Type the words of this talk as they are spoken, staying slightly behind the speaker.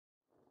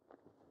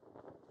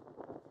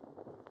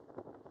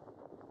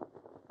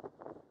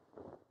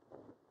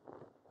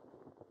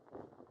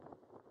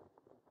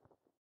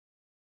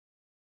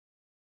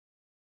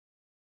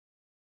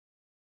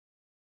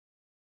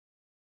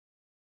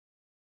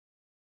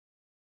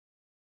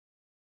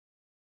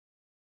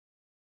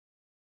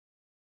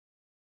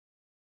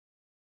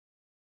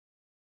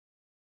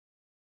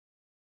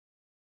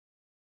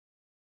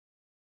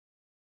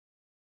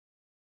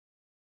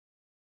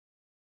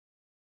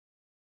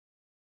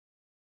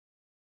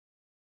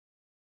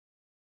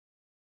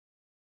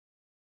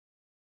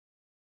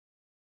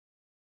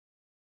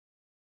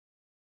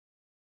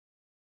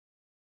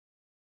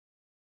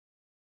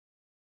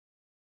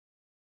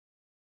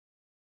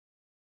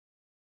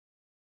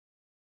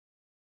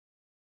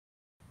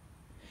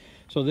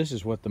So this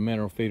is what the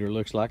mineral feeder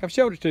looks like. I've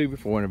showed it to you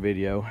before in a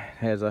video. It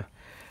has a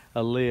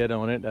lid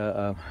on it,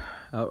 a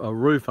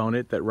roof on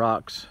it that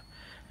rocks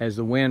as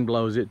the wind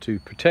blows it to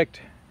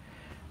protect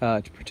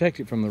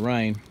it from the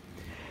rain.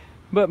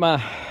 But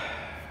my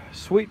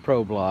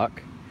SweetPro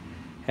block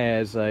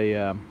has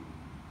a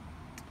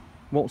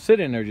won't sit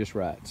in there just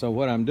right. So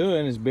what I'm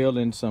doing is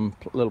building some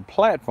little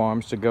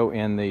platforms to go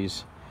in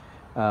these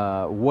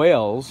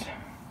wells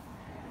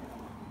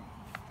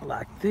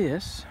like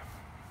this,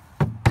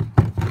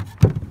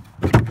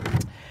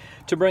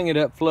 to bring it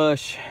up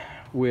flush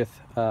with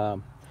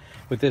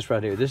this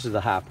right here. This is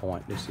the high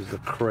point. This is the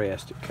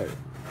crest. It kind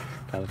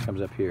of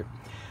comes up here.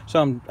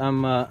 So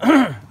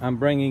I'm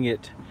bringing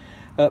it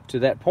up to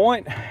that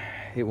point.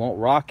 It won't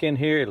rock in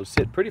here. It'll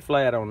sit pretty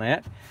flat on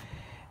that,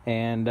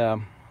 and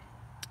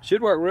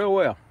should work real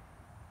well.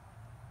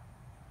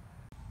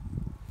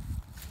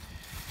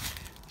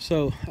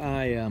 So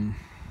I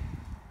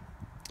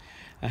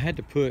had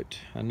to put,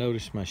 I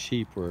noticed my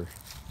sheep were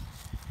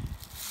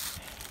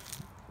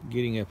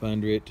getting up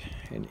under it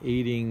and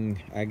eating,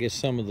 I guess,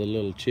 some of the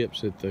little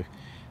chips that the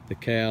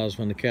cows,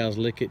 when the cows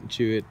lick it and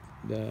chew it,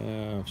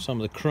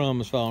 some of the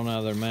crumbs falling out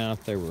of their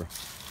mouth, they were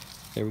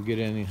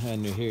getting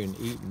under here and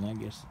eating. I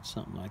guess it's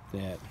something like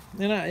that.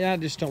 And I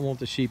just don't want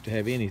the sheep to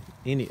have any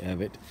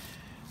of it.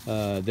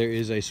 There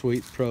is a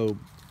SweetPro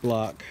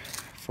block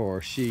for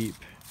sheep,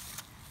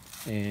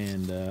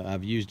 and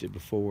I've used it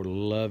before.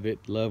 Love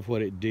it, love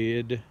what it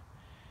did.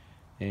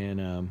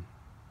 And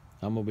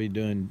I'm gonna be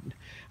doing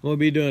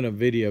a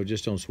video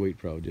just on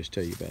SweetPro, just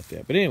tell you about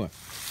that. But anyway,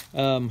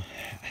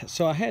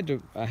 so I had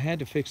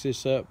to fix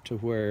this up to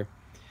where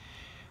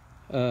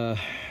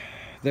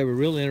they were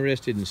really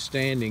interested in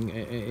standing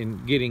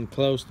and getting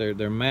close.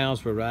 Their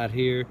mouths were right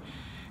here.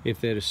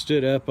 If they'd have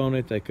stood up on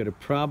it, they could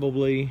have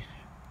probably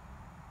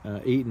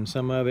eaten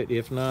some of it.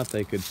 If not,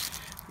 they could,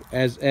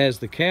 as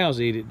the cows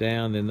eat it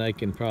down, then they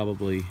can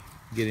probably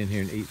get in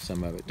here and eat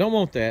some of it. Don't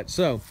want that.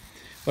 So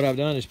what I've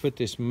done is put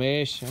this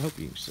mesh. I hope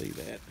you can see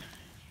that.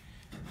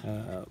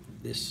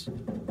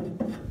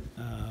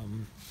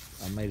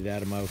 I made it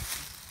out of my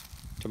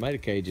tomato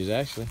cages,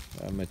 actually,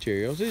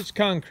 materials. It's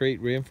concrete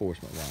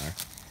reinforcement wire.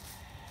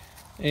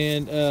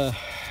 And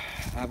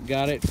I've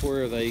got it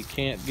where they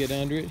can't get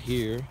under it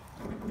here.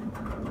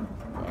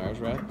 Wires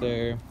right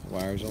there,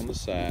 wires on the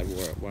side,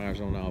 wires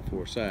on all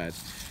four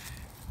sides.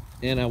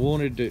 And I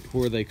wanted it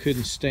where they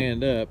couldn't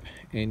stand up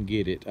and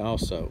get it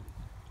also.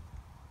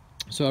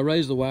 So I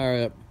raised the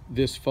wire up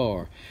this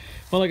far.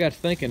 Well, I got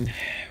thinking,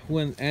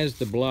 as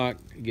the block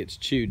gets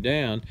chewed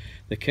down,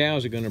 the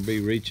cows are going to be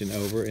reaching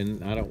over,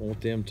 and I don't want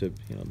them to,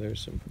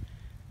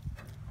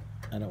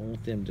 I don't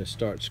want them to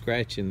start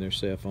scratching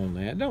themselves on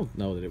that. I don't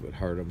know that it would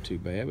hurt them too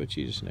bad, but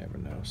you just never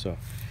know. So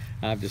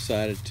I've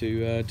decided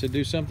to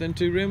do something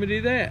to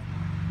remedy that.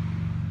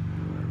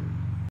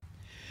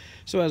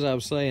 So as I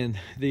was saying,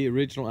 the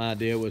original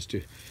idea was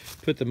to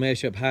put the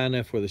mesh up high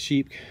enough where the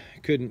sheep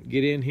couldn't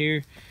get in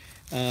here,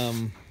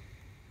 but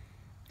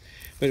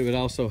it would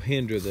also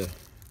hinder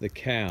the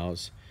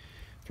cows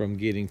from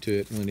getting to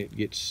it when it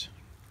gets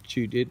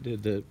chewed.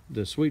 The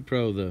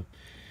SweetPro,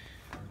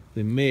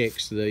 the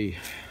mix, the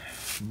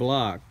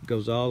block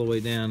goes all the way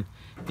down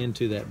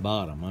into that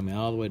bottom. I mean,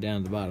 all the way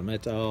down to the bottom.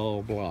 That's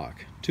all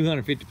block,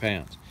 250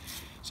 pounds.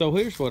 So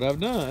here's what I've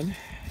done,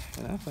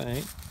 and I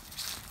think,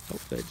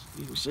 hope that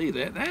you can see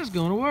that, that's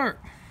gonna work.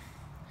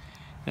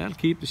 That'll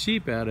keep the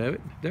sheep out of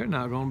it. They're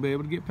not gonna be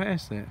able to get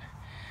past that.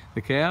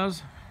 The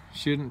cows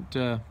shouldn't,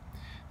 the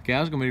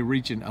cows gonna be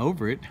reaching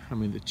over it. I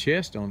mean, the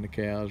chest on the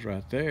cows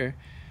right there,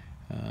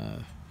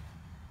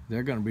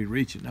 they're gonna be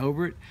reaching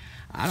over it.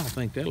 I don't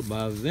think that'll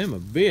bother them a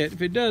bit.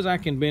 If it does, I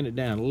can bend it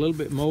down a little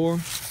bit more.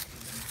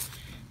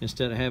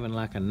 Instead of having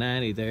like a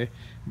 90 there,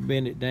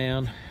 bend it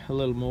down a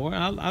little more.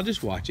 I'll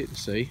just watch it and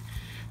see.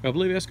 I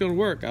believe that's gonna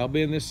work. I'll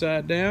bend this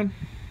side down,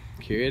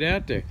 carry it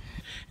out there.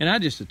 And I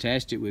just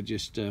attached it with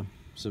just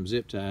some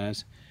zip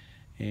ties.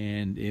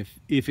 And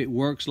if it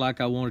works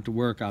like I want it to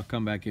work, I'll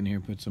come back in here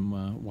and put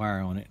some wire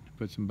on it.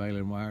 Put some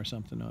baling wire or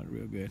something on it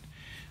real good.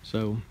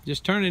 So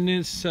just turning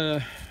this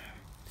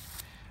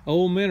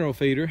old mineral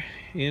feeder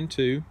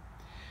into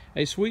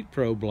a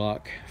SweetPro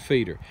block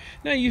feeder.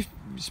 Now you're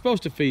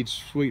supposed to feed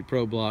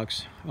SweetPro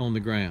blocks on the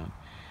ground.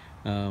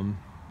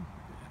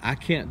 I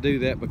can't do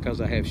that because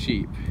I have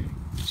sheep.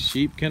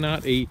 Sheep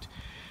cannot eat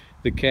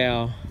the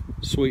cow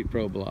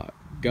SweetPro block.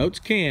 Goats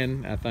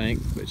can, I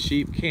think, but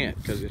sheep can't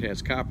because it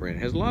has copper in it.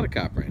 It has a lot of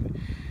copper in it.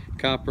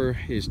 Copper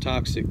is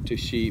toxic to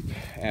sheep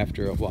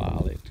after a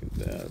while.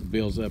 It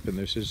builds up in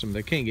their system.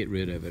 They can't get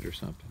rid of it or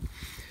something.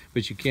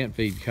 But you can't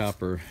feed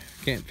copper,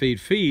 can't feed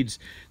feeds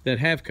that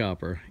have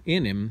copper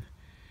in them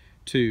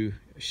to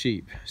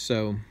sheep.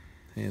 So,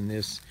 and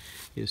this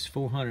is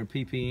 400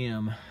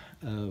 ppm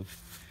of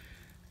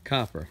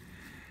copper.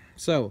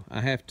 So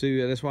I have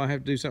to, that's why I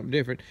have to do something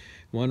different.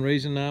 One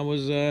reason I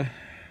was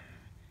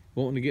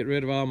wanting to get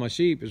rid of all my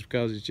sheep is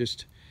because it's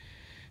just,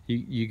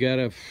 you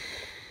gotta,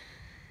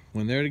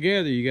 when they're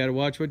together, you gotta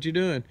watch what you're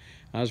doing.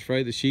 I was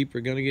afraid the sheep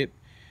are gonna get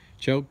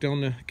choked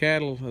on the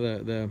cattle,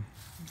 the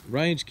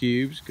range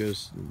cubes,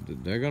 because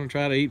they're going to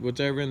try to eat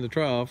whatever in the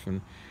trough,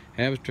 and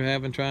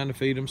trying to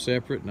feed them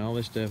separate and all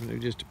this stuff, and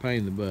it's just a pain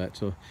in the butt.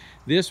 So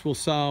this will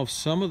solve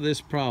some of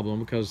this problem,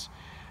 because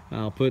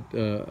I'll put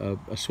a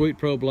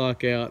SweetPro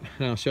block out,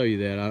 and I'll show you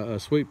that, a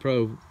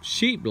SweetPro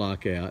sheep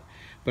block out,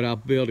 but I'll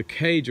build a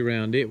cage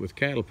around it with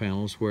cattle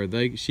panels where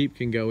sheep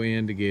can go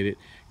in to get it,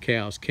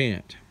 cows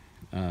can't,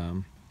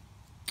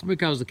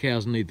 because the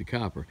cows need the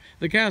copper.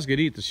 The cows could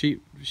eat the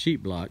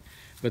sheep block,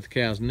 but the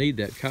cows need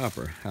that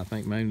copper, I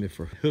think mainly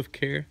for hoof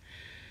care.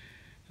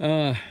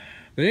 But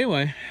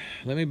anyway,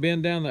 let me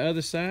bend down the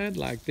other side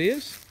like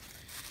this,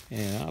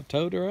 and I'll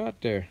tote her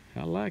out there.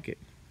 I like it.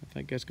 I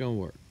think that's gonna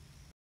work.